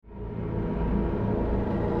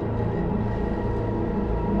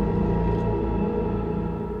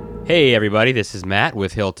Hey everybody, this is Matt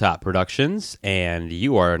with Hilltop Productions, and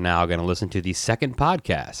you are now going to listen to the second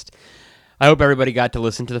podcast. I hope everybody got to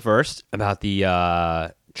listen to the first about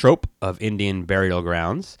the trope of Indian burial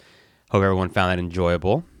grounds. Hope everyone found that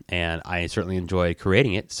enjoyable, and I certainly enjoyed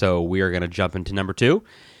creating it, so we are going to jump into number two.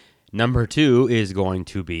 Number two is going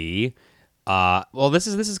to be, this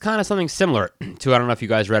is kind of something similar to, I don't know if you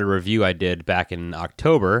guys read a review I did back in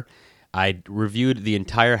October. I reviewed the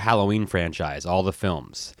entire Halloween franchise, all the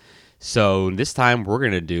films. So this time we're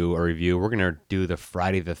going to do a review. We're going to do the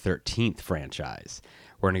Friday the 13th franchise.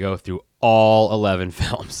 We're going to go through all 11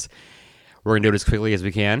 films. We're going to do it as quickly as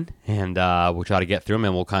we can, and we'll try to get through them,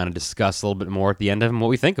 and we'll kind of discuss a little bit more at the end of them what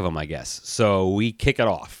we think of them, I guess. So we kick it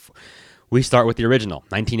off. We start with the original,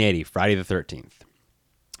 1980, Friday the 13th.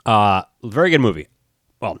 Very good movie.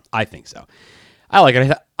 Well, I think so. I like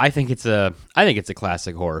it. I think it's a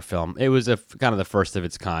classic horror film. It was kind of the first of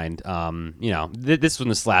its kind. This was when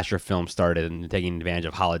the slasher film started and taking advantage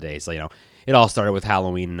of holidays. So, it all started with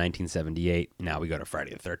Halloween in 1978. Now we go to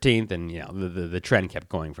Friday the 13th, and the trend kept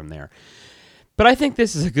going from there. But I think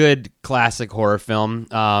this is a good classic horror film.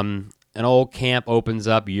 An old camp opens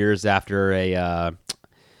up years after a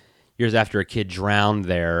kid drowned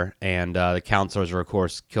there, and the counselors are of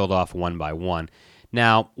course killed off one by one.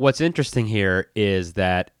 Now, what's interesting here is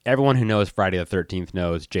that everyone who knows Friday the 13th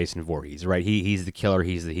knows Jason Voorhees, right? He's the killer.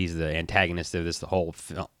 He's the antagonist of the whole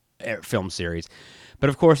film series. But,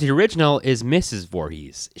 of course, the original is Mrs.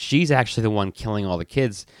 Voorhees. She's actually the one killing all the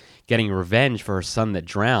kids, getting revenge for her son that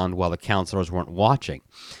drowned while the counselors weren't watching.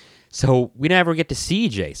 So we never get to see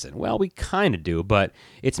Jason. Well, we kind of do, but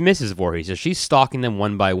it's Mrs. Voorhees. So she's stalking them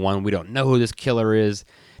one by one. We don't know who this killer is.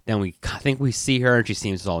 Then we think we see her, and she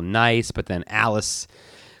seems all nice, but then Alice,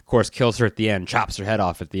 of course, kills her at the end, chops her head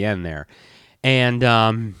off at the end there.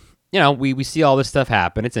 And, we see all this stuff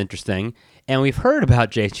happen. It's interesting. And we've heard about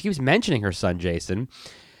Jason. She keeps mentioning her son, Jason.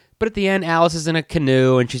 But at the end, Alice is in a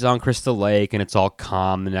canoe, and she's on Crystal Lake, and it's all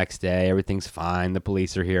calm the next day. Everything's fine. The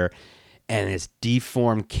police are here. And this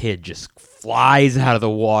deformed kid just flies out of the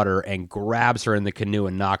water and grabs her in the canoe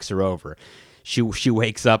and knocks her over. She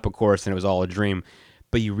wakes up, of course, and it was all a dream.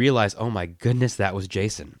 But you realize, oh my goodness, that was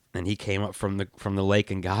Jason. And he came up from the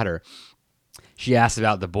lake and got her. She asks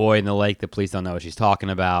about the boy in the lake. The police don't know what she's talking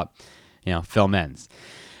about. Film ends.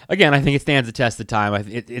 Again, I think it stands the test of time.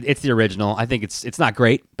 It's the original. I think it's not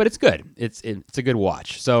great, but it's good. It's a good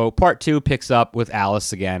watch. So part two picks up with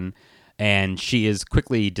Alice again, and she is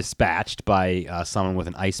quickly dispatched by someone with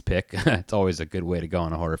an ice pick. It's always a good way to go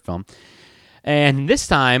in a horror film. And this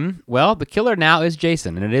time, well, the killer now is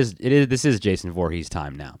Jason, and this is Jason Voorhees'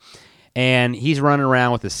 time now. And he's running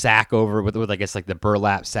around with a sack with I guess like the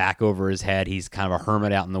burlap sack over his head. He's kind of a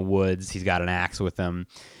hermit out in the woods. He's got an axe with him.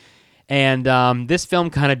 And this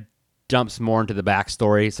film kind of jumps more into the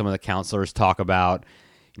backstory. Some of the counselors talk about,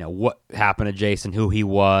 what happened to Jason, who he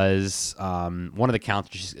was. One of the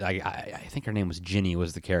counselors, I think her name was Ginny,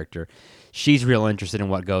 was the character. She's real interested in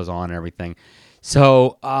what goes on and everything.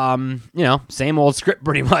 So, same old script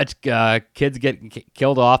pretty much. Kids get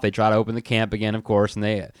killed off. They try to open the camp again, of course, and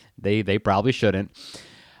they probably shouldn't.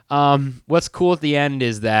 What's cool at the end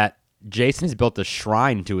is that Jason has built a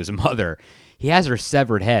shrine to his mother. He has her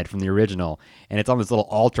severed head from the original, and it's on this little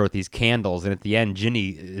altar with these candles, and at the end, Ginny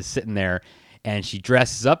is sitting there, and she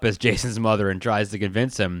dresses up as Jason's mother and tries to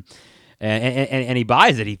convince him, and he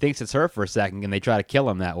buys it. He thinks it's her for a second, and they try to kill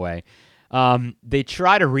him that way. They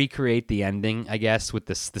try to recreate the ending, I guess, with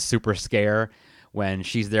the super scare when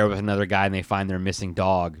she's there with another guy and they find their missing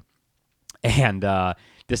dog. And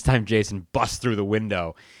this time Jason busts through the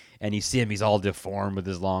window, and you see him, he's all deformed with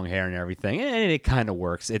his long hair and everything. And it kind of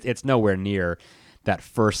works. It's nowhere near that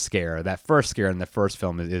first scare. That first scare in the first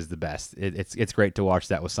film is the best. It's great to watch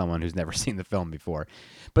that with someone who's never seen the film before.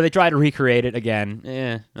 But they try to recreate it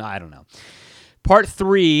again. I don't know. Part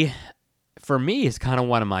three, for me, is kind of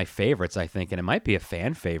one of my favorites, I think, and it might be a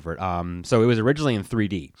fan favorite. So it was originally in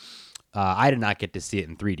 3D. I did not get to see it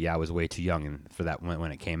in 3D. I was way too young for that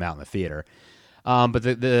when it came out in the theater. But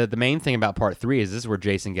the main thing about part three is this is where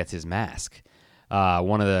Jason gets his mask.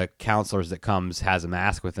 One of the counselors that comes has a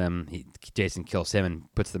mask with him. Jason kills him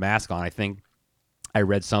and puts the mask on. I think I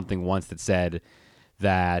read something once that said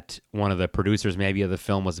that one of the producers maybe of the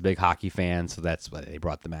film was a big hockey fan, so that's why they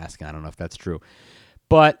brought the mask. I don't know if that's true.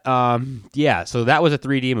 But, so that was a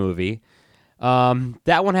 3D movie.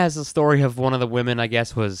 That one has the story of one of the women, I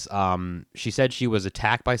guess, was, she said she was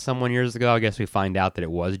attacked by someone years ago. I guess we find out that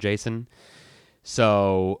it was Jason.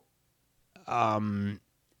 So,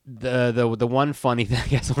 the one funny thing, I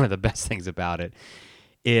guess one of the best things about it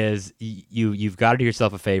is you've got to do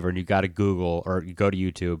yourself a favor and you've got to Google or you go to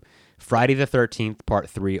YouTube, Friday the 13th Part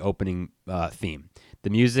 3 opening theme. The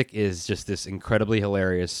music is just this incredibly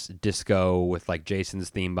hilarious disco with like Jason's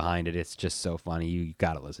theme behind it. It's just so funny. You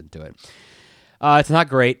got to listen to it. It's not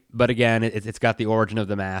great, but again, it's got the origin of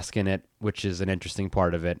the mask in it, which is an interesting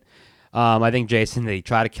part of it. I think Jason, they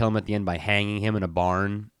try to kill him at the end by hanging him in a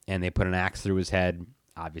barn, and they put an axe through his head.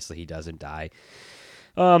 Obviously, he doesn't die.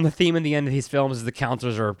 The theme in the end of these films is the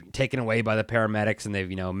counselors are taken away by the paramedics, and they've,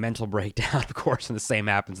 mental breakdown, of course, and the same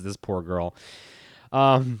happens to this poor girl.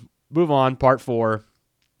 Move on, Part 4.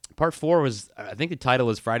 Part 4 was, I think the title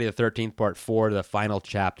is Friday the 13th, Part 4, the final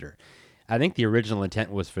chapter. I think the original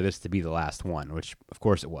intent was for this to be the last one, which, of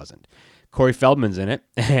course, it wasn't. Corey Feldman's in it,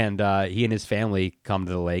 and he and his family come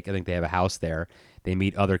to the lake. I think they have a house there. They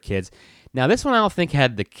meet other kids. Now, this one I don't think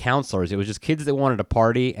had the counselors. It was just kids that wanted to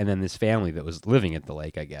party, and then this family that was living at the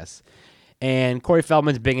lake, I guess. And Corey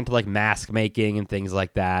Feldman's big into like mask making and things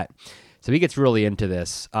like that. So he gets really into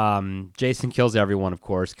this. Jason kills everyone, of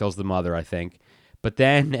course, kills the mother, I think. But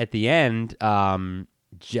then at the end, Corey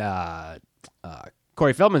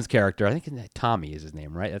Feldman's character, I think Tommy is his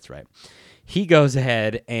name, right? That's right. He goes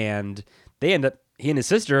ahead and he and his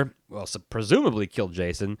sister, well, presumably killed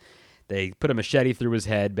Jason. They put a machete through his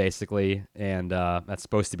head, basically, and that's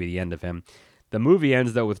supposed to be the end of him. The movie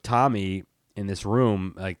ends, though, with Tommy in this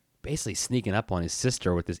room, like, basically sneaking up on his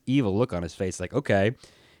sister with this evil look on his face, like, okay,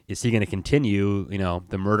 is he going to continue,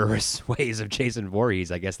 the murderous ways of Jason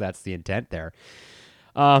Voorhees? I guess that's the intent there.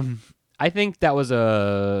 I think that was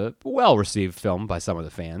a well-received film by some of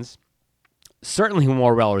the fans. Certainly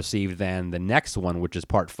more well-received than the next one, which is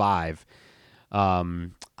Part 5.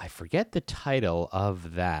 I forget the title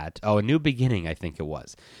of that. Oh, A New Beginning, I think it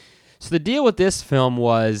was. So the deal with this film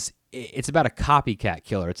was it's about a copycat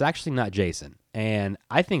killer. It's actually not Jason. And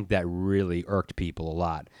I think that really irked people a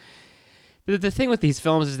lot. The thing with these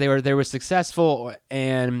films is they were successful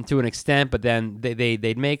and to an extent, but then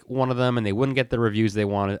they'd make one of them and they wouldn't get the reviews they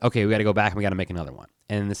wanted. Okay, we got to go back and we got to make another one.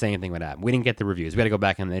 And the same thing would happen. We didn't get the reviews. We got to go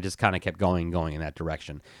back, and they just kind of kept going in that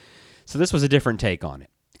direction. So this was a different take on it.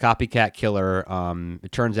 Copycat killer.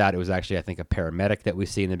 It turns out it was actually, I think, a paramedic that we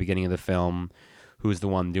see in the beginning of the film who's the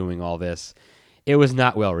one doing all this. It was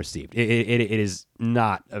not well received. It is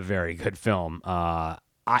not a very good film.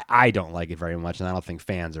 I don't like it very much, and I don't think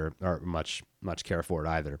fans are much care for it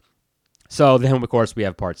either. So then, of course, we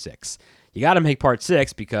have Part 6. You got to make Part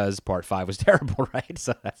 6 because Part 5 was terrible, right?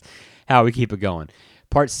 So that's how we keep it going.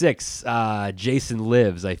 Part 6, Jason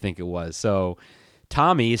Lives, I think it was. So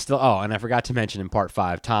Tommy is still... Oh, and I forgot to mention in Part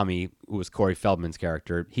 5, Tommy, who was Corey Feldman's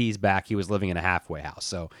character, he's back. He was living in a halfway house.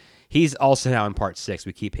 So he's also now in Part 6.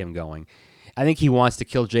 We keep him going. I think he wants to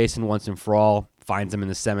kill Jason once and for all, finds him in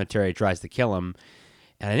the cemetery, tries to kill him.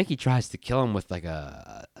 And I think he tries to kill him with like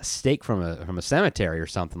a stake from a cemetery or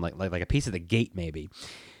something, like a piece of the gate maybe.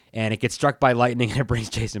 And it gets struck by lightning and it brings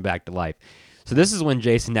Jason back to life. So this is when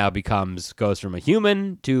Jason now goes from a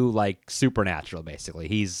human to like supernatural, basically.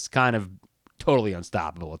 He's kind of totally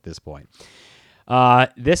unstoppable at this point.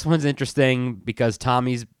 This one's interesting because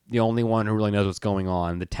Tommy's the only one who really knows what's going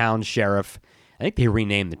on. The town sheriff, I think they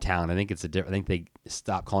renamed the town. I think I think they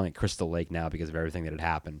stopped calling it Crystal Lake now because of everything that had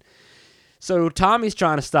happened. So Tommy's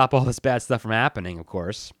trying to stop all this bad stuff from happening, of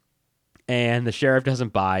course, and the sheriff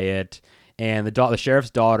doesn't buy it, and the sheriff's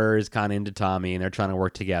daughter is kind of into Tommy, and they're trying to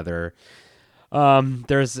work together.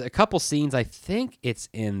 There's a couple scenes, I think it's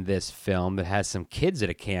in this film, that has some kids at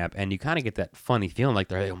a camp, and you kind of get that funny feeling like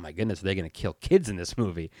they're, oh my goodness, are they going to kill kids in this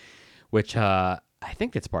movie? Which I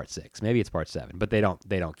think it's Part 6, maybe it's Part 7, but they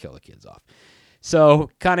don't kill the kids off. So,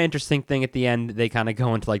 kind of interesting thing at the end, they kind of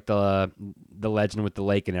go into like the legend with the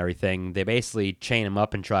lake and everything. They basically chain him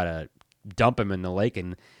up and try to dump him in the lake,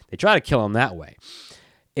 and they try to kill him that way.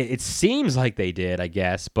 It seems like they did, I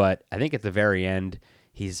guess, but I think at the very end,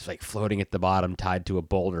 he's like floating at the bottom, tied to a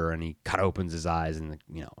boulder, and he kind of opens his eyes, and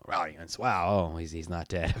audience, wow, oh, he's not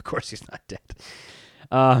dead. Of course, he's not dead.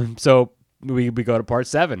 So we go to Part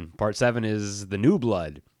 7. Part 7 is The New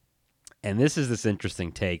Blood, and this is this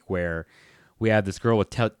interesting take where we have this girl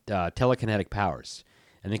with telekinetic powers.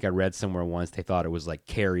 I think I read somewhere once they thought it was like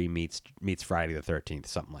Carrie meets Friday the 13th,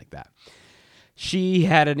 something like that. She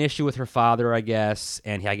had an issue with her father, I guess,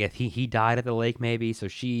 and I guess he died at the lake maybe, so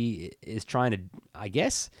she is trying to, I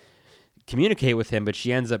guess, communicate with him, but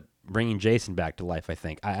she ends up bringing Jason back to life, I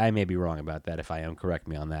think. I may be wrong about that. If I am, correct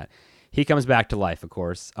me on that. He comes back to life, of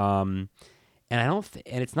course. And and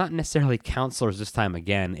it's not necessarily counselors this time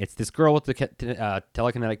again. It's this girl with the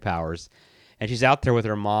telekinetic powers. And she's out there with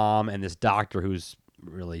her mom and this doctor who's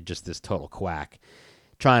really just this total quack,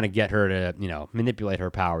 trying to get her to, manipulate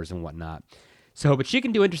her powers and whatnot. So, but she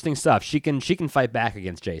can do interesting stuff. She can fight back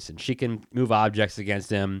against Jason. She can move objects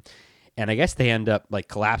against him. And I guess they end up like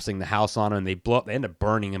collapsing the house on him, and they end up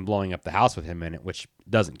burning and blowing up the house with him in it, which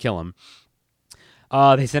doesn't kill him.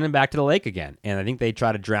 They send him back to the lake again, and I think they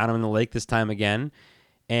try to drown him in the lake this time again.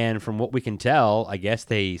 And from what we can tell, I guess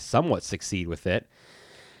they somewhat succeed with it.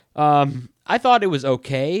 I thought it was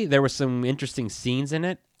okay. There were some interesting scenes in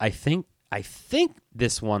it. I think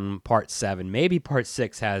this one, part 7, maybe part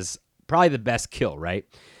 6, has probably the best kill, right?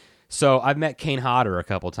 So I've met Kane Hodder a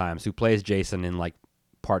couple times, who plays Jason in like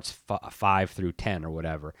parts 5 through 10 or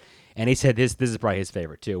whatever. And he said this is probably his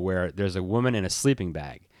favorite too, where there's a woman in a sleeping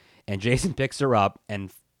bag, and Jason picks her up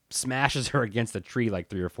and smashes her against a tree like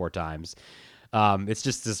 3 or 4 times. It's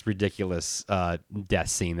just this ridiculous death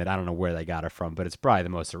scene that I don't know where they got it from, but it's probably the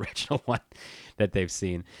most original one that they've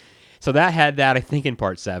seen. So that had that, I think, in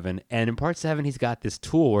part 7. And in part 7, he's got this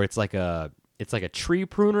tool where it's like a tree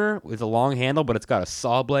pruner with a long handle, but it's got a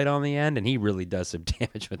saw blade on the end, and he really does some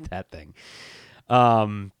damage with that thing.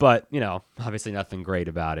 But, obviously nothing great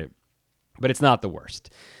about it. But it's not the worst.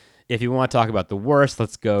 If you want to talk about the worst,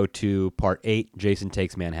 let's go to part 8, Jason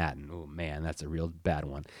Takes Manhattan. Oh, man, that's a real bad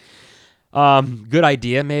one. Good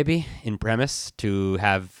idea, maybe, in premise, to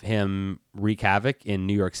have him wreak havoc in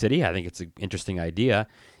New York City. I think it's an interesting idea.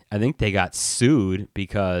 I think they got sued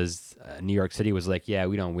because New York City was like, yeah,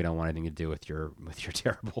 we don't want anything to do with your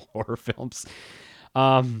terrible horror films.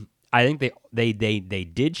 I think they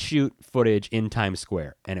did shoot footage in Times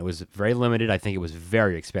Square, and it was very limited. I think it was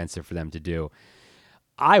very expensive for them to do.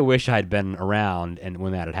 I wish I'd been around and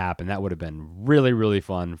when that had happened. That would have been really, really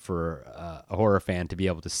fun for a horror fan to be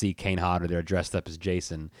able to see Kane Hodder there dressed up as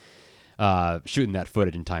Jason shooting that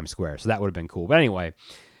footage in Times Square. So that would have been cool. But anyway,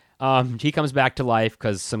 he comes back to life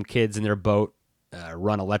because some kids in their boat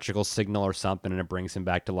run electrical signal or something, and it brings him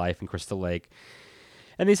back to life in Crystal Lake.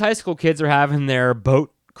 And these high school kids are having their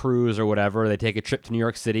boat cruise or whatever. They take a trip to New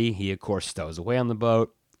York City. He, of course, stows away on the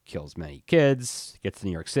boat, kills many kids, gets to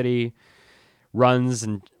New York City, runs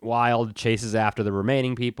and wild, chases after the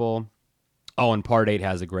remaining people. Oh, and part 8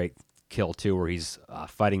 has a great kill, too, where he's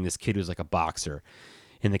fighting this kid who's like a boxer.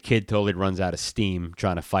 And the kid totally runs out of steam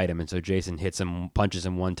trying to fight him, and so Jason hits him, punches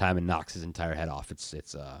him one time, and knocks his entire head off.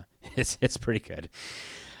 It's pretty good.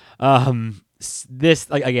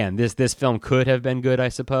 This film could have been good, I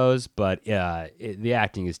suppose, but the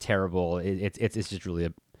acting is terrible. It's just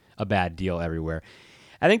really a bad deal everywhere.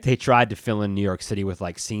 I think they tried to fill in New York City with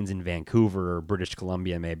like scenes in Vancouver or British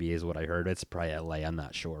Columbia, maybe is what I heard. It's probably LA, I'm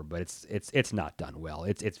not sure, but it's not done well.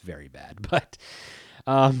 It's very bad, but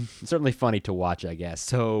certainly funny to watch, I guess.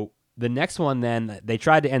 So the next one, then they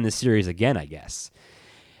tried to end the series again, I guess,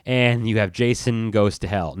 and you have Jason Goes to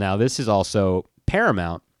Hell. Now this is also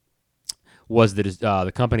Paramount was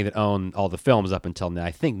the company that owned all the films up until now.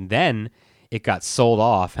 I think then it got sold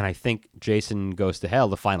off, and I think Jason Goes to Hell,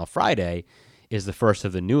 The Final Friday, is the first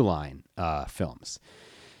of the New Line films.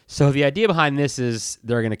 So the idea behind this is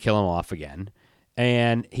they're going to kill him off again.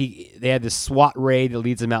 And they had this SWAT raid that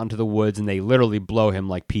leads him out into the woods, and they literally blow him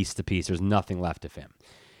like piece to piece. There's nothing left of him.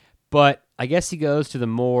 But I guess he goes to the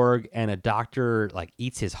morgue, and a doctor like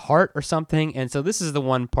eats his heart or something. And so this is the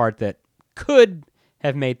one part that could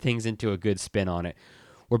have made things into a good spin on it,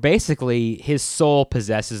 where basically his soul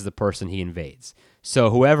possesses the person he invades. So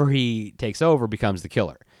whoever he takes over becomes the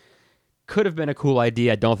killer. Could have been a cool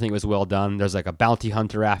idea. I don't think it was well done. There's like a bounty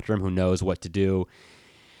hunter after him who knows what to do.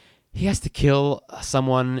 He has to kill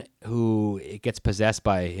someone who gets possessed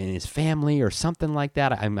by in his family or something like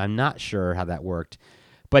that. I'm not sure how that worked.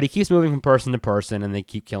 But he keeps moving from person to person, and they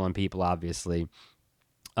keep killing people, obviously.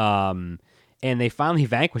 And they finally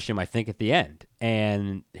vanquish him, I think, at the end.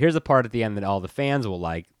 And here's the part at the end that all the fans will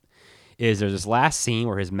like, is there's this last scene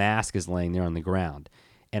where his mask is laying there on the ground.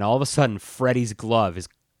 And all of a sudden, Freddy's glove, his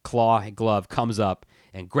claw glove, comes up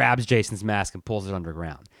and grabs Jason's mask and pulls it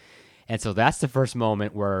underground. And so that's the first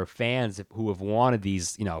moment where fans who have wanted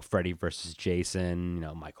these, Freddy versus Jason,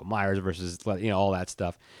 Michael Myers versus, all that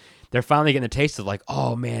stuff, they're finally getting a taste of like,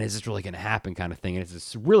 oh man, is this really going to happen kind of thing. And it's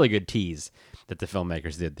this really good tease that the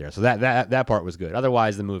filmmakers did there. So that part was good.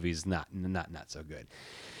 Otherwise, the movie's not so good.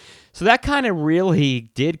 So that kind of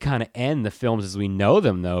really did kind of end the films as we know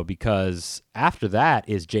them, though, because after that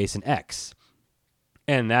is Jason X.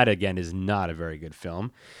 And that, again, is not a very good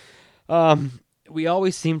film. We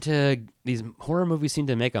always these horror movies seem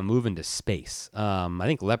to make a move into space. I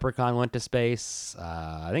think Leprechaun went to space.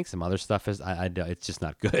 I think some other stuff it's just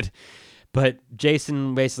not good. But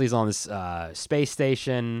Jason basically is on this space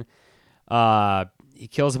station. He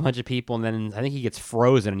kills a bunch of people, and then I think he gets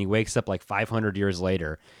frozen, and he wakes up like 500 years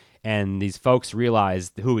later. And these folks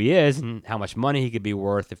realize who he is and how much money he could be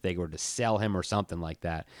worth if they were to sell him or something like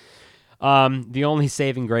that. The only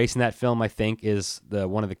saving grace in that film, I think, is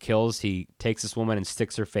one of the kills. He takes this woman and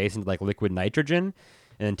sticks her face into like liquid nitrogen,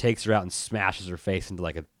 and then takes her out and smashes her face into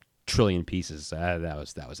like a trillion pieces. That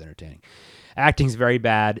was entertaining. Acting's very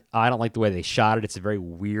bad. I don't like the way they shot it. It's a very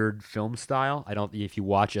weird film style. I don't. If you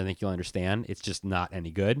watch it, I think you'll understand. It's just not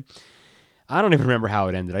any good. I don't even remember how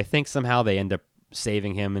it ended. I think somehow they end up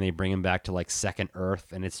saving him and they bring him back to like Second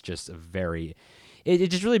Earth, and it's just a very. It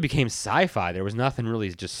just really became sci-fi. There was nothing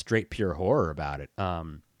really just straight pure horror about it.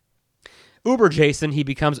 Uber Jason, he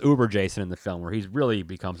becomes Uber Jason in the film, where he really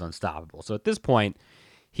becomes unstoppable. So at this point,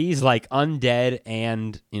 he's like undead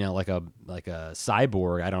and like a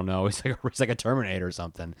cyborg. I don't know. He's like a Terminator or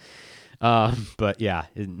something. But yeah,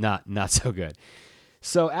 not so good.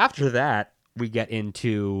 So after that, we get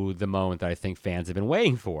into the moment that I think fans have been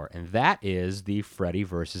waiting for, and that is the Freddy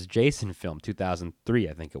versus Jason film, 2003,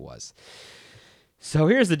 I think it was. So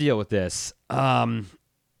here's the deal with this. So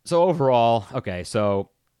overall, okay,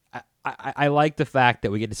 so I like the fact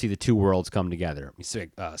that we get to see the two worlds come together. We see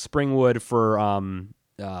Springwood for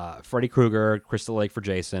Freddy Krueger, Crystal Lake for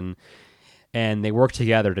Jason, and they work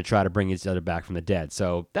together to try to bring each other back from the dead.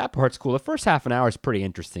 So that part's cool. The first half an hour is pretty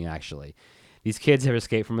interesting, actually. These kids have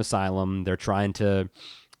escaped from asylum. They're trying to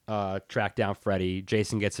track down Freddy.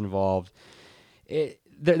 Jason gets involved.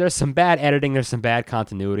 There's some bad editing. There's some bad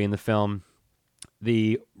continuity in the film.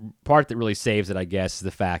 The part that really saves it, I guess, is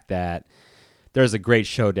the fact that there's a great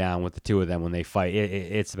showdown with the two of them when they fight.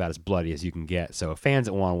 It's about as bloody as you can get. So fans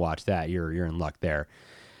that want to watch that, you're in luck there.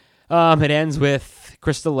 It ends with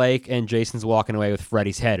Crystal Lake and Jason's walking away with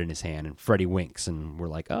Freddy's head in his hand, and Freddy winks, and we're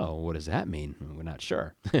like, oh, what does that mean? We're not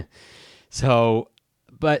sure. So,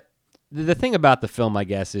 but the thing about the film, I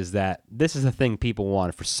guess, is that this is a thing people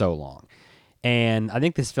wanted for so long. And I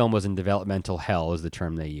think this film was in developmental hell, is the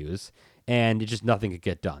term they use. And it just nothing could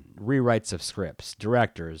get done. Rewrites of scripts,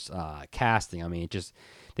 directors, casting. I mean,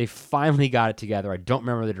 they finally got it together. I don't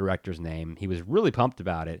remember the director's name. He was really pumped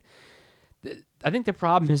about it. I think the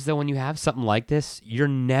problem is, though, when you have something like this, you're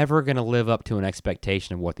never going to live up to an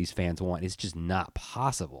expectation of what these fans want. It's just not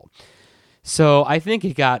possible. So I think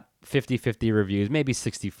it got 50-50 reviews, maybe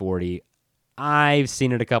 60-40. I've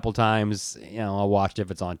seen it a couple times. I'll watch it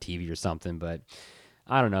if it's on TV or something, but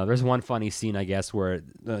I don't know. There's one funny scene, I guess, where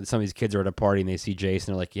some of these kids are at a party and they see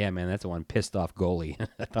Jason. They're like, "Yeah, man, that's the one pissed off goalie."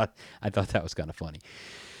 I thought that was kind of funny.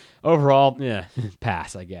 Overall, yeah,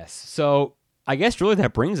 pass, I guess. So I guess really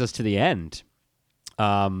that brings us to the end,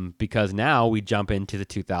 because now we jump into the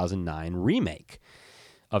 2009 remake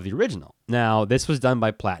of the original. Now, this was done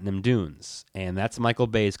by Platinum Dunes, and that's Michael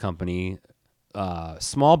Bay's company.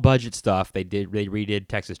 Small budget stuff. They redid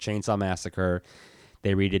Texas Chainsaw Massacre.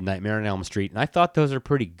 They redid Nightmare on Elm Street, and I thought those are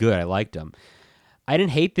pretty good. I liked them. I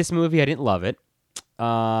didn't hate this movie. I didn't love it.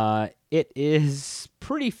 It is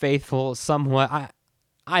pretty faithful, somewhat.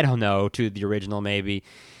 I don't know, to the original maybe.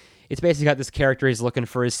 It's basically got this character. He's looking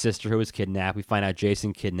for his sister who was kidnapped. We find out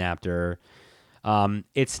Jason kidnapped her.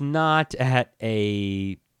 It's not at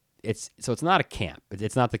a... It's not a camp.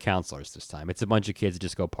 It's not the counselors this time. It's a bunch of kids that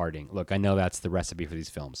just go partying. Look, I know that's the recipe for these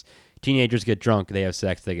films. Teenagers get drunk, they have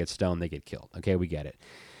sex, they get stoned, they get killed. Okay, we get it.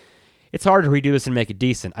 It's hard to redo this and make it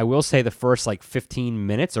decent. I will say the first 15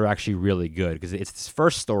 minutes are actually really good, because it's this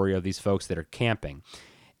first story of these folks that are camping,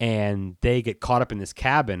 and they get caught up in this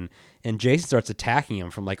cabin, and Jason starts attacking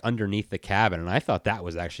them from underneath the cabin, and I thought that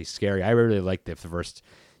was actually scary. I really liked the first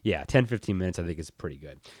 10, 15 minutes. I think is pretty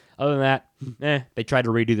good. Other than that, they tried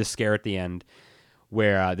to redo the scare at the end,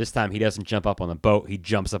 where this time he doesn't jump up on the boat. He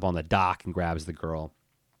jumps up on the dock and grabs the girl.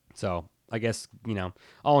 So I guess,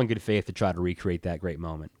 all in good faith to try to recreate that great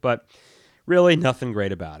moment. But really nothing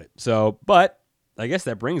great about it. So, but I guess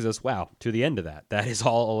that brings us, to the end of that. That is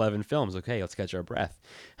all 11 films. Okay, let's catch our breath.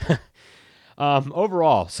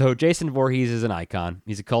 Overall, so Jason Voorhees is an icon.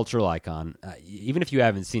 He's a cultural icon. Even if you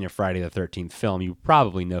haven't seen a Friday the 13th film, you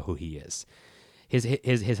probably know who he is.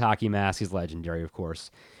 His hockey mask is legendary, of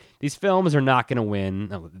course. These films are not going to win.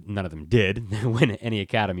 None of them did win any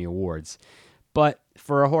Academy Awards. But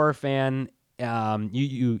for a horror fan,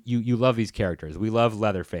 you love these characters. We love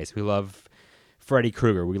Leatherface. We love Freddy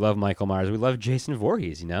Krueger. We love Michael Myers. We love Jason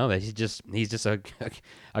Voorhees. He's just a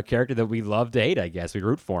character that we love to hate, I guess. We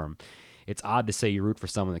root for him. It's odd to say you root for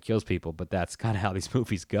someone that kills people, but that's kind of how these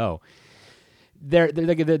movies go. They're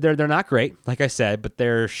not great, like I said, but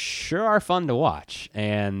they're sure are fun to watch,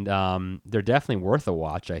 and they're definitely worth a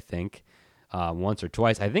watch. I think once or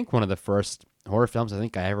twice. I think one of the first horror films I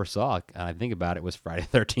think I ever saw, and I think about it, was Friday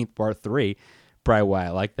the 13th Part 3. Probably why I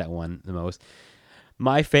like that one the most.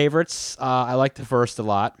 My favorites, I like the first a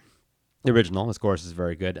lot. The original, of course, is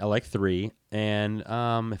very good. I like 3, and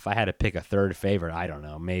if I had to pick a third favorite, I don't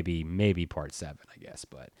know, maybe Part 7, I guess.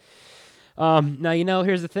 But now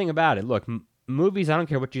here's the thing about it. Look, movies. I don't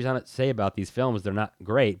care what you say about these films; they're not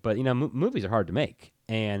great. But movies are hard to make,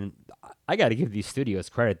 and I got to give these studios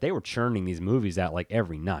credit. They were churning these movies out like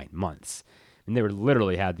every 9 months, and they were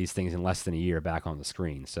literally had these things in less than a year back on the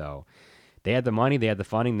screen. So they had the money, they had the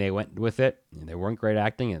funding, they went with it. And they weren't great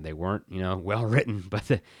acting, and they weren't, well written,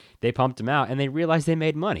 but they pumped them out, and they realized they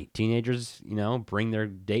made money. Teenagers, bring their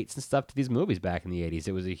dates and stuff to these movies back in the 80s.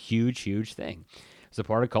 It was a huge, huge thing. It was a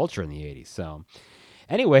part of culture in the 80s. So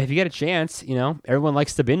anyway, if you get a chance, everyone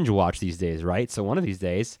likes to binge watch these days, right? So one of these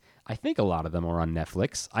days, I think a lot of them are on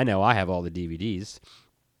Netflix. I know I have all the DVDs.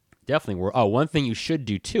 Definitely were. Oh, one thing you should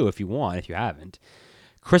do too, if you haven't,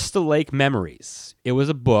 Crystal Lake Memories. It was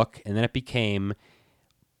a book, and then it became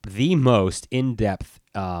the most in-depth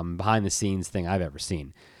behind-the-scenes thing I've ever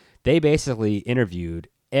seen. They basically interviewed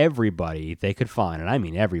everybody they could find, and I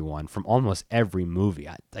mean everyone, from almost every movie,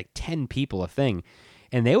 like 10 people a thing,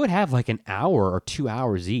 and they would have like an hour or 2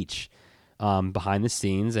 hours each behind the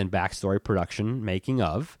scenes and backstory production making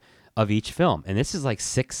of each film. And this is like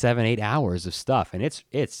 6, 7, 8 hours of stuff, and it's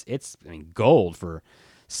gold for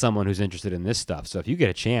someone who's interested in this stuff. So if you get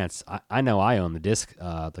a chance, I know I own the disc,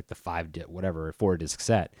 like the 4-disc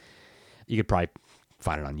set. You could probably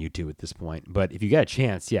find it on YouTube at this point. But if you get a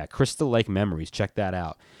chance, Crystal Lake Memories, check that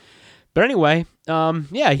out. But anyway,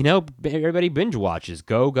 everybody binge watches.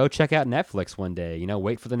 Go check out Netflix one day.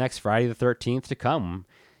 Wait for the next Friday the 13th to come.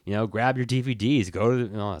 Grab your DVDs. I was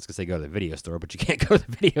going to say go to the video store, but you can't go to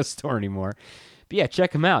the video store anymore. But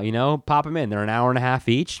check them out, pop them in. They're an hour and a half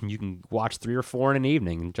each, and you can watch 3 or 4 in an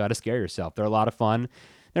evening and try to scare yourself. They're a lot of fun.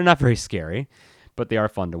 They're not very scary, but they are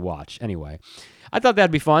fun to watch. Anyway, I thought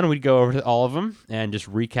that'd be fun. We'd go over to all of them and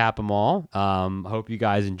just recap them all. Hope you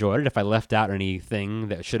guys enjoyed it. If I left out anything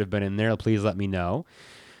that should have been in there, please let me know.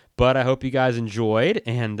 But I hope you guys enjoyed,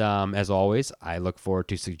 and as always, I look forward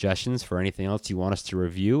to suggestions for anything else you want us to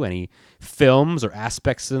review, any films or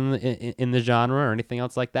aspects in the genre or anything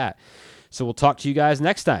else like that. So we'll talk to you guys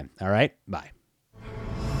next time. All right, bye.